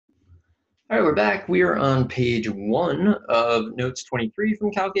All right, we're back. We are on page 1 of Notes 23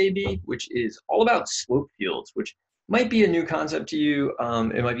 from Calc AB, which is all about slope fields, which might be a new concept to you.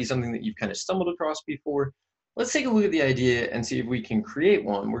 It might be something that you've kind of stumbled across before. Let's take a look at the idea and see if we can create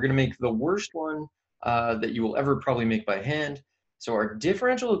one. We're going to make the worst one that you will ever probably make by hand. So our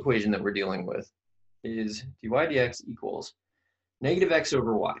differential equation that we're dealing with is dy dx equals negative x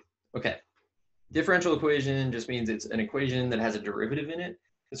over y. Okay, differential equation just means it's an equation that has a derivative in it.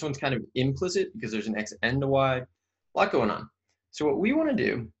 This one's kind of implicit because there's an x and a y. A lot going on. So what we want to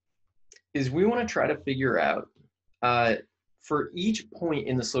do is we want to try to figure out for each point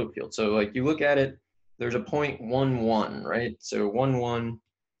in the slope field. So like you look at it, there's a point 1, 1, right? So 1, 1,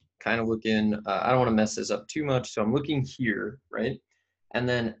 kind of looking, I don't want to mess this up too much. So I'm looking here, right? And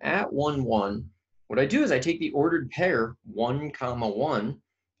then at 1, 1, what I do is I take the ordered pair 1, comma 1,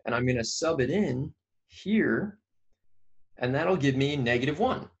 and I'm going to sub it in here, and that'll give me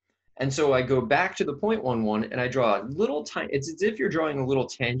 -1. And so I go back to the point 1, 1, and I draw a little tiny, it's as if you're drawing a little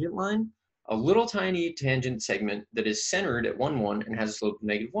tangent line, a little tiny tangent segment that is centered at 1, 1 and has a slope of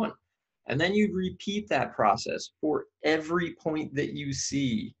 -1. And then you repeat that process for every point that you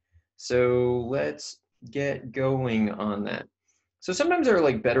see. So let's get going on that. So sometimes there are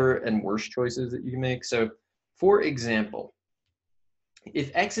like better and worse choices that you can make. So for example,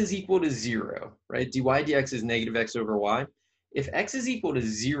 if x is equal to 0, right, dy dx is negative x over y. If x is equal to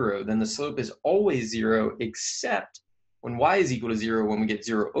 0, then the slope is always 0, except when y is equal to 0, when we get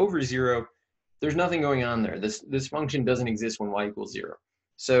 0 over 0, there's nothing going on there. This function doesn't exist when y equals 0.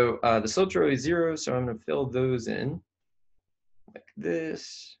 So the slopes are always 0, so I'm going to fill those in like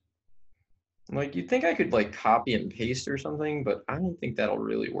this. Like you'd think I could like copy and paste or something, but I don't think that'll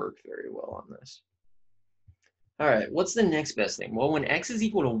really work very well on this. All right, what's the next best thing? Well, when x is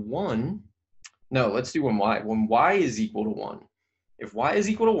equal to 1, no, let's do when y is equal to 1. If y is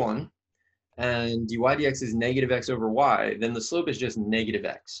equal to 1 and dy dx is negative x over y, then the slope is just negative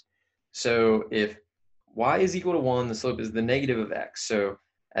x. So if y is equal to 1, the slope is the negative of x. So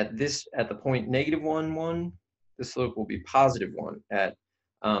at the point -1, 1, the slope will be positive 1. At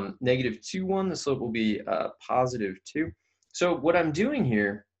 -2, 1, the slope will be positive 2. So what I'm doing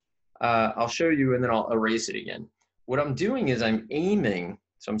here, I'll show you and then I'll erase it again. What I'm doing is I'm aiming,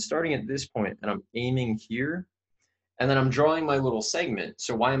 so I'm starting at this point and I'm aiming here, and then I'm drawing my little segment.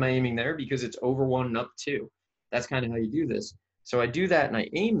 So why am I aiming there? Because it's over 1 and up 2. That's kind of how you do this. So I do that and I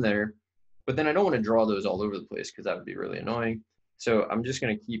aim there, but then I don't want to draw those all over the place because that would be really annoying. So I'm just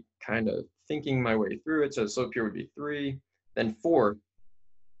going to keep kind of thinking my way through it. So the slope here would be 3, then 4.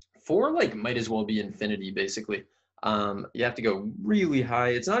 4 like might as well be infinity basically. You have to go really high.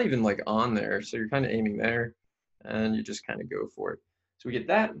 It's not even like on there. So you're kind of aiming there and you just kind of go for it. So we get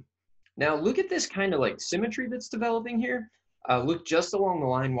that. Now look at this kind of like symmetry that's developing here. Look just along the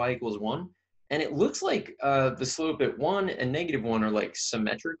line y equals 1. And it looks like the slope at 1 and -1 are like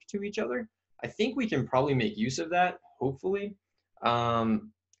symmetric to each other. I think we can probably make use of that, hopefully.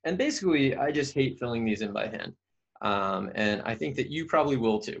 And basically, I just hate filling these in by hand. And I think that you probably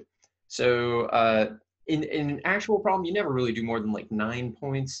will too. So in an actual problem, you never really do more than like 9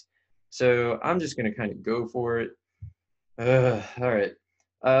 points. So I'm just going to kind of go for it. All right.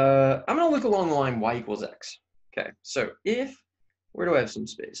 I'm going to look along the line y equals x. Okay, so where do I have some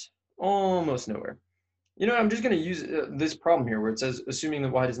space? Almost nowhere. You know, I'm just going to use this problem here where it says, assuming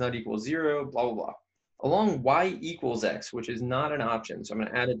that y does not equal 0, blah, blah, blah. Along y equals x, which is not an option, so I'm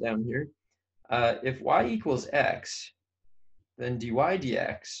going to add it down here. If y equals x, then dy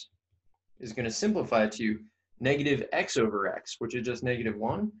dx is going to simplify to negative x over x, which is just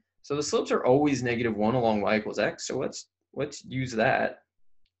 -1. So the slopes are always -1 along y equals x. So let's use that.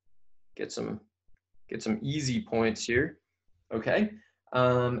 Get some easy points here. Okay.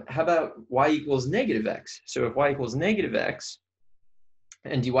 How about y equals -x? So if y equals -x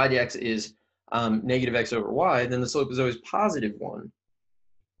and dy dx is negative x over y, then the slope is always +1.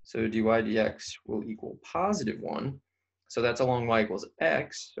 So dy dx will equal +1. So that's along y equals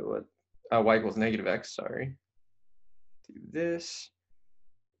x. So y equals -x, sorry. Do this.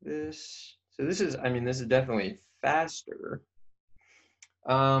 So this is, I mean, this is definitely faster.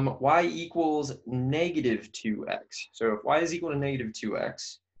 Y equals -2x. So if y is equal to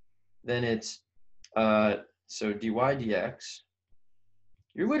 -2x, then it's, so dy dx,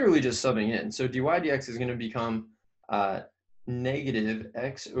 you're literally just subbing in. So dy dx is going to become negative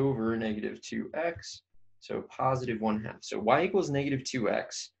x over -2x, so +1/2. So y equals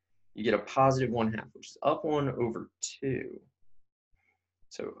 -2x, you get a +1/2, which is up 1 over 2.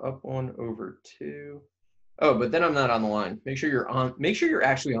 So up 1 over 2. Oh, but then I'm not on the line. Make sure you're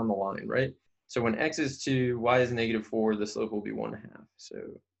actually on the line, right? So when x is 2, y is -4, the slope will be 1/2.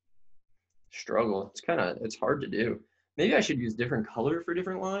 So struggle. It's hard to do. Maybe I should use different color for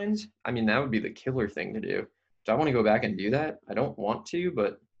different lines. I mean, that would be the killer thing to do. Do I want to go back and do that? I don't want to,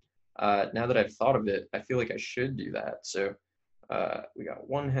 but now that I've thought of it, I feel like I should do that. So we got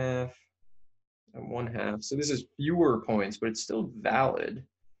 1/2 and 1/2. So this is fewer points, but it's still valid.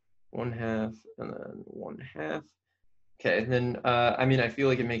 1/2 and then 1/2. Okay, then I mean, I feel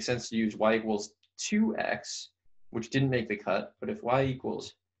like it makes sense to use y equals 2x, which didn't make the cut, but if y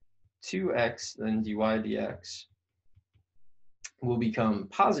equals 2x, then dy dx will become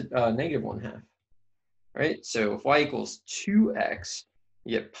positive, negative 1/2, right? So if y equals 2x,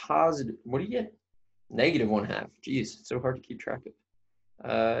 you get positive, what do you get? Negative 1/2. Geez, it's so hard to keep track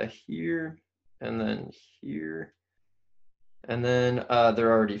of. Here, and then here. And then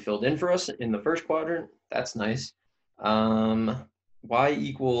they're already filled in for us in the first quadrant. That's nice. Y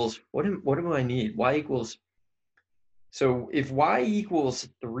equals, what do I need? Y equals, so if y equals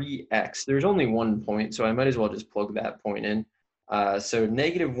 3x, there's only one point, so I might as well just plug that point in. So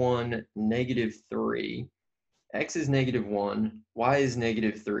 -1, -3, x is -1, y is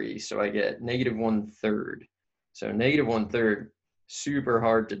 -3, so I get -1/3. So -1/3, super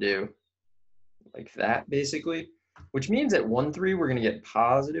hard to do, like that basically, which means at 1/3 we're going to get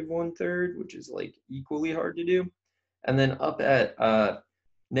 +1/3, which is like equally hard to do. And then up at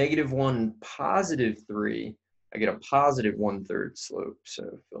 -1 +3, I get a +1/3 slope.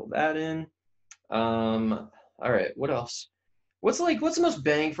 So fill that in. All right, what else? What's the most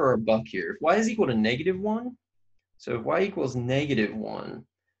bang for our buck here? If y is equal to -1, so if y equals -1,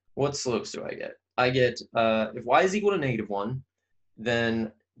 what slopes do I get? I get, if y is equal to -1,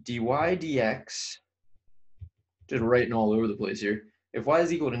 then dy dx, just writing all over the place here. If y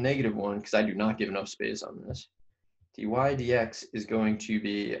is equal to -1, because I do not give enough space on this, dy dx is going to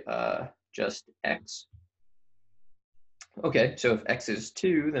be just x. Okay, so if x is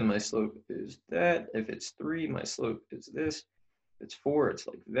 2, then my slope is that. If it's 3, my slope is this. If it's 4, it's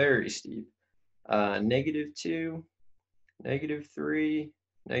like very steep. -2, -3,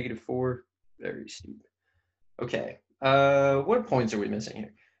 -4, very steep. Okay, what points are we missing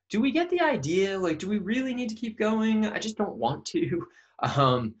here? Do we get the idea? Like, do we really need to keep going? I just don't want to.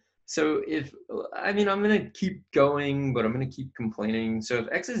 So if, I mean, I'm gonna keep going, but I'm gonna keep complaining. So if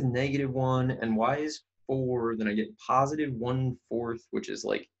x is -1 and y is 4, then I get +1/4, which is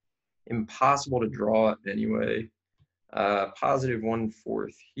like impossible to draw anyway.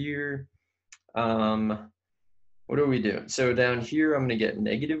 +1/4 here. What are we doing? So down here, I'm gonna get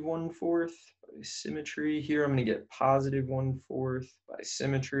 -1/4 by symmetry. Here, I'm gonna get +1/4 by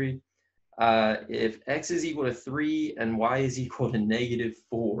symmetry. If x is equal to 3 and y is equal to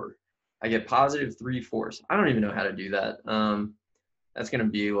 -4, I get +3/4. I don't even know how to do that. That's gonna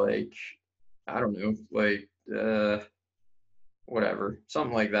be like, I don't know, like whatever,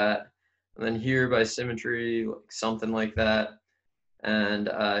 something like that. And then here by symmetry, like something like that. And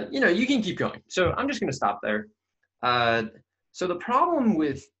you know, you can keep going. So I'm just gonna stop there. So the problem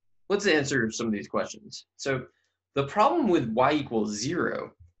with, let's answer some of these questions. So the problem with y equals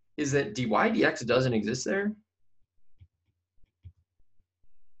 0 is that dy dx doesn't exist there.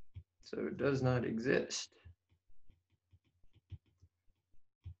 So it does not exist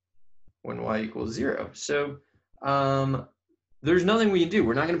when y equals 0. So there's nothing we can do.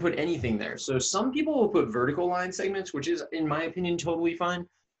 We're not going to put anything there. So some people will put vertical line segments, which is, in my opinion, totally fine.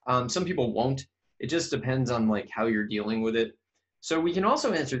 Some people won't. It just depends on like how you're dealing with it. So we can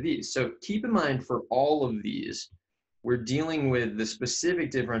also answer these. So keep in mind for all of these, we're dealing with the specific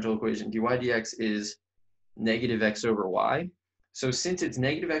differential equation. Dy dx is -x/y. So since it's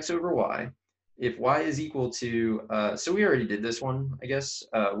 -x/y, if y is equal to, so we already did this one, I guess.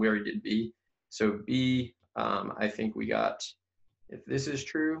 We already did b. So b, I think we got, if this is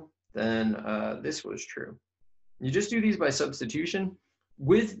true, then this was true. You just do these by substitution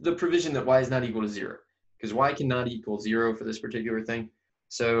with the provision that y is not equal to 0, because y cannot equal 0 for this particular thing.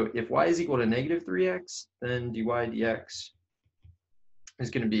 So if y is equal to -3x, then dy dx is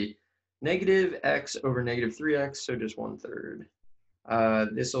going to be -x/-3x, so just 1/3.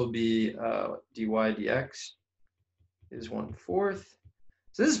 This will be dy dx is 1/4.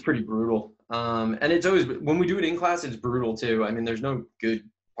 So this is pretty brutal. And it's always, when we do it in class, it's brutal too. I mean, there's no good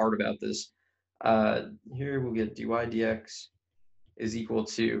part about this. Here we'll get dy dx is equal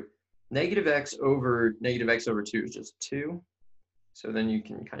to -x/-2 is just 2. So then you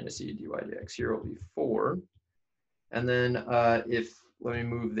can kind of see dy dx here will be 4. And then let me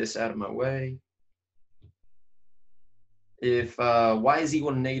move this out of my way. If y is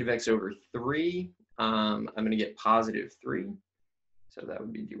equal to -x/3, I'm going to get +3. So that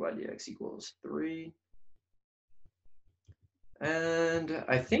would be dy dx equals 3. And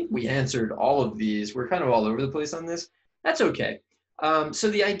I think we answered all of these. We're kind of all over the place on this. That's okay. So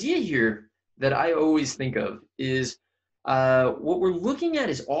the idea here that I always think of is what we're looking at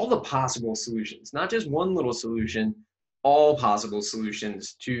is all the possible solutions, not just one little solution, all possible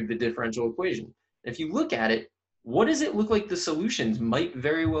solutions to the differential equation. If you look at it, what does it look like the solutions might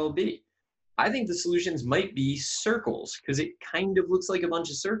very well be? I think the solutions might be circles because it kind of looks like a bunch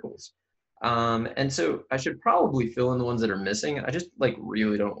of circles. And so I should probably fill in the ones that are missing. I just like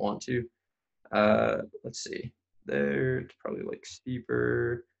really don't want to. Let's see. There, it's probably like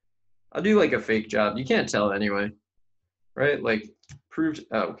steeper. I'll do like a fake job. You can't tell anyway, right? Like proved.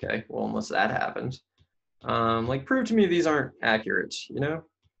 Oh, okay. Well, unless that happens. Like prove to me these aren't accurate, you know?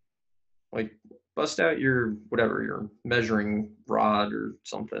 Like bust out your whatever, your measuring rod or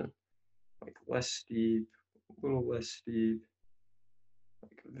something. Like less steep, a little less steep,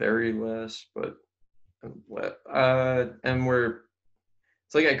 like very less, but and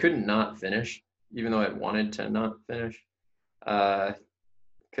it's like I couldn't not finish, even though I wanted to not finish,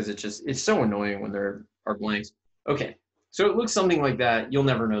 because it's so annoying when there are blanks. Okay, so it looks something like that. You'll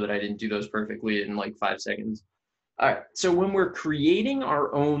never know that I didn't do those perfectly in like 5 seconds. All right, so when we're creating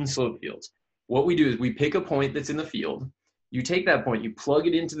our own slope fields, what we do is we pick a point that's in the field. You take that point, you plug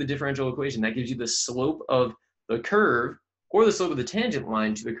it into the differential equation. That gives you the slope of the curve or the slope of the tangent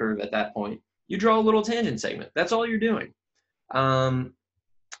line to the curve at that point. You draw a little tangent segment. That's all you're doing.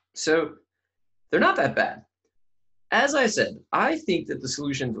 So they're not that bad. As I said, I think that the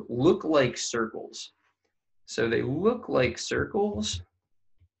solutions look like circles. So they look like circles,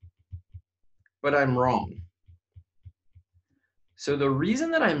 but I'm wrong. So the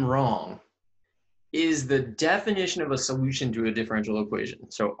reason that I'm wrong is the definition of a solution to a differential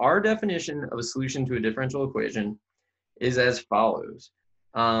equation. So our definition of a solution to a differential equation is as follows.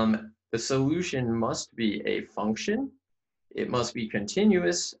 The solution must be a function. It must be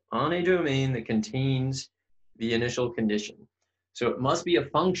continuous on a domain that contains the initial condition. So it must be a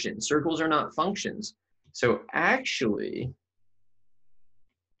function. Circles are not functions. So actually,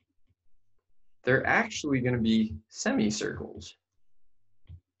 they're actually going to be semicircles.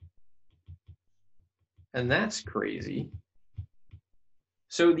 And that's crazy.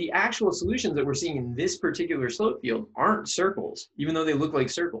 So the actual solutions that we're seeing in this particular slope field aren't circles, even though they look like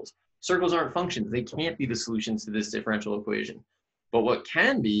circles. Circles aren't functions. They can't be the solutions to this differential equation. But what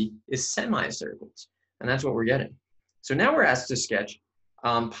can be is semicircles, and that's what we're getting. So now we're asked to sketch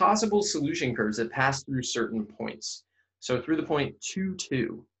possible solution curves that pass through certain points. So through the point 2,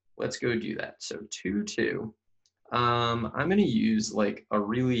 2, let's go do that. So 2, 2, I'm going to use like a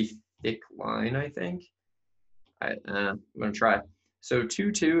really thick line, I think. I'm going to try. So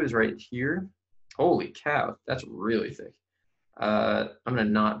 2, 2 is right here. Holy cow, that's really thick. I'm going to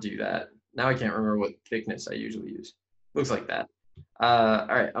not do that. Now I can't remember what thickness I usually use. Looks like that. All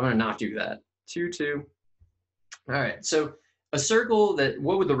right, I'm going to not do that. 2, 2. All right, so a circle that,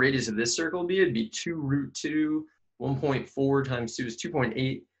 what would the radius of this circle be? It'd be 2 root 2. 1.4 times 2 is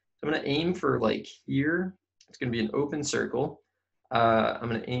 2.8. So I'm going to aim for like here. It's going to be an open circle. I'm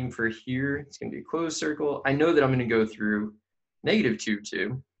going to aim for here. It's going to be a closed circle. I know that I'm going to go through negative 2,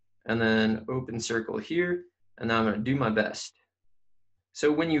 2, and then open circle here, and now I'm going to do my best.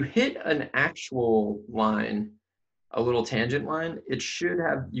 So when you hit an actual line, a little tangent line, you should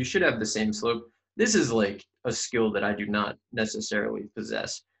have the same slope. This is like a skill that I do not necessarily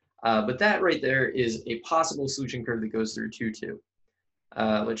possess. But that right there is a possible solution curve that goes through 2, 2.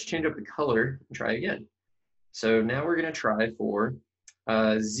 Let's change up the color and try again. So now we're going to try for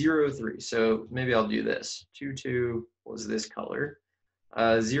 0, 3. So maybe I'll do this. 2, 2 was this color.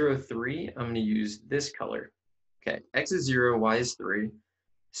 0, 3, I'm going to use this color. Okay, x is 0, y is 3.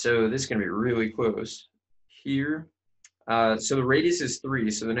 So this is going to be really close here. So the radius is 3.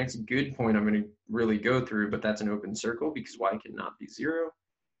 So the next good point I'm going to really go through, but that's an open circle because y cannot be 0.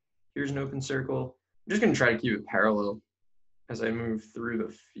 Here's an open circle. I'm just going to try to keep it parallel as I move through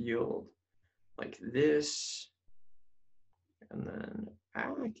the field like this. And then, I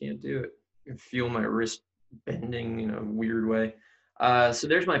can't do it. I can feel my wrist bending in a weird way. So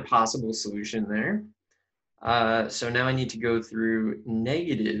there's my possible solution there. So now I need to go through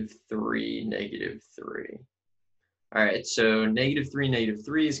negative 3, negative 3. All right, so negative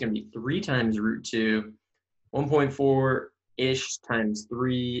 3 is going to be 3 times root 2. 1.4-ish times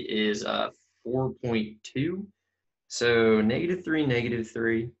 3 is 4.2. So negative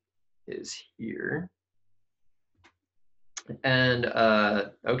 3 is here. And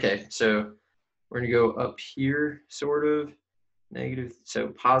okay, so we're going to go up here, sort of. So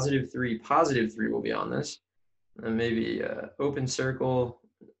positive 3 will be on this. And maybe open circle,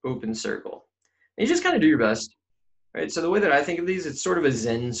 open circle. And you just kind of do your best. right? So the way that I think of these, it's sort of a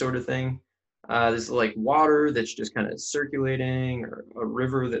Zen sort of thing. This is like water that's just kind of circulating, or a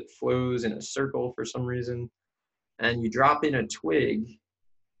river that flows in a circle for some reason. And you drop in a twig,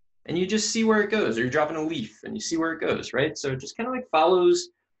 and you just see where it goes, or you're dropping a leaf, and you see where it goes, right? So it just kind of like follows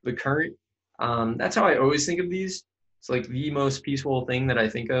the current. That's how I always think of these. It's like the most peaceful thing that I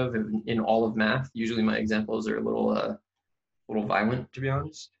think of in all of math. Usually my examples are a little violent, to be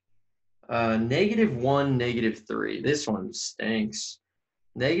honest. -1, -3. This one stinks.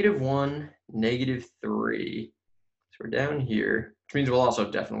 -1, -3. So we're down here, which means we'll also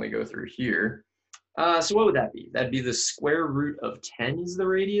definitely go through here. So what would that be? That'd be the square root of 10 is the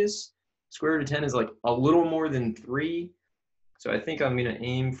radius. Square root of 10 is like a little more than 3. So I think I'm going to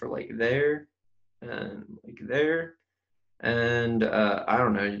aim for like there and like there. And I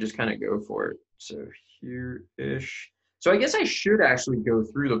don't know, you just kind of go for it. So here-ish. So I guess I should actually go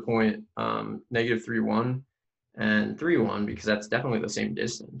through the point -3, 1 and 3, 1, because that's definitely the same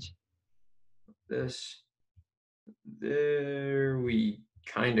distance. This, there we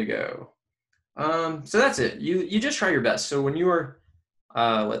kind of go. So that's it. You just try your best. So when you are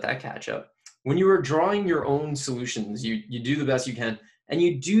let that catch up. When you are drawing your own solutions, you do the best you can, and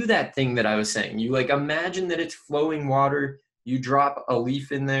you do that thing that I was saying. You like imagine that it's flowing water. You drop a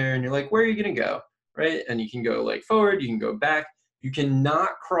leaf in there, and you're like, where are you gonna go, right? And you can go like forward, you can go back. You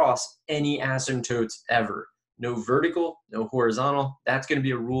cannot cross any asymptotes ever. No vertical, no horizontal. That's gonna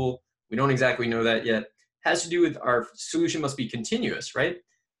be a rule. We don't exactly know that yet. It has to do with our solution must be continuous, right?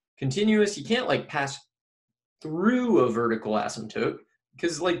 Continuous, you can't like pass through a vertical asymptote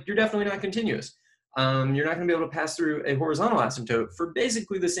because like you're definitely not continuous. You're not going to be able to pass through a horizontal asymptote for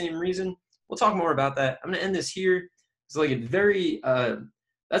basically the same reason. We'll talk more about that. I'm going to end this here. It's like a very,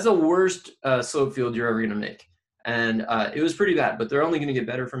 that's the worst slope field you're ever going to make. And it was pretty bad, but they're only going to get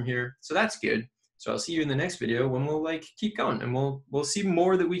better from here. So that's good. So I'll see you in the next video when we'll like keep going and we'll see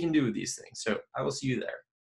more that we can do with these things. So I will see you there.